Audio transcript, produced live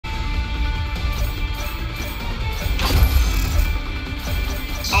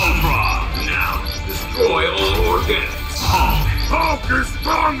destroy all organics. Hulk is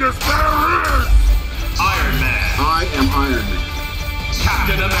strongest there is! Iron Man. I am Iron Man.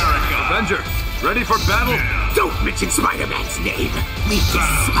 Captain America. Avengers, ready for battle? Don't mention Spider-Man's name. We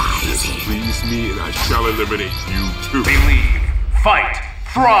despise him. Please me and I shall eliminate you too. Believe. Fight.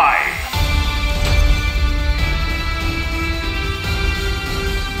 Thrive.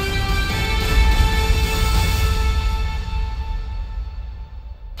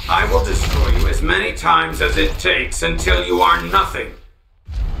 I will destroy you as many times as it takes until you are nothing.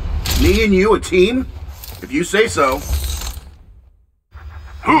 Me and you a team? If you say so.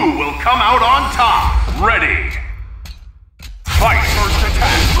 Who will come out on top? Ready. Fight. First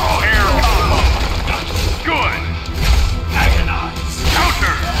attack. Air combo. Good. Agonize.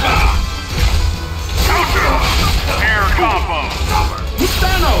 Counter. Counter. Air combo.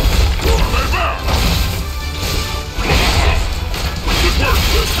 Thanos!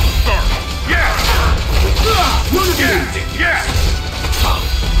 Yes! Yes! Yes!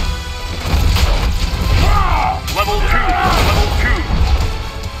 Level 2! Level 2!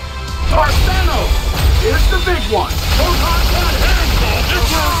 Thanos! Here's the big one! Proton cannon!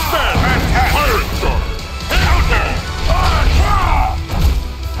 Fantastic! Iron Star! Counter!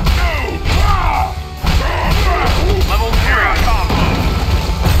 Level 3 combo!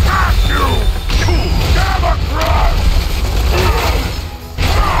 Got you! Cool! Gamma Crush!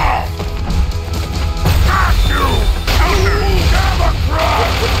 Got you! Counter! Gamma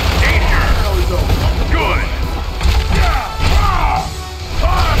Crush! Danger! Good!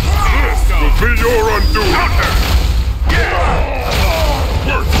 This will be your undoing! Counter!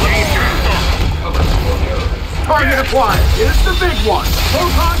 Yeah! Danger! Target acquired! Here's the big one!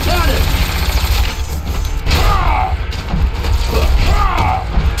 Proton cannon!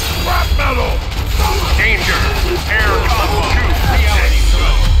 Scrap metal! Danger! Air combo! Reality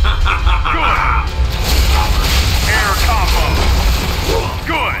stone! Good! Air combo!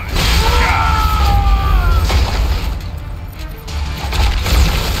 Good!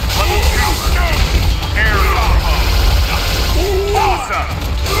 Level 2! Air combo! Awesome!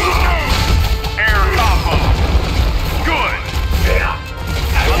 Air combo! Good!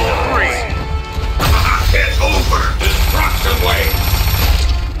 Level 3! It's over! Destruction wave!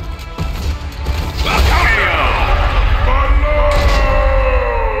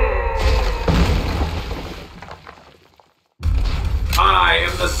 I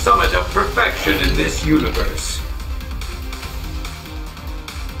am the summit of perfection in this universe.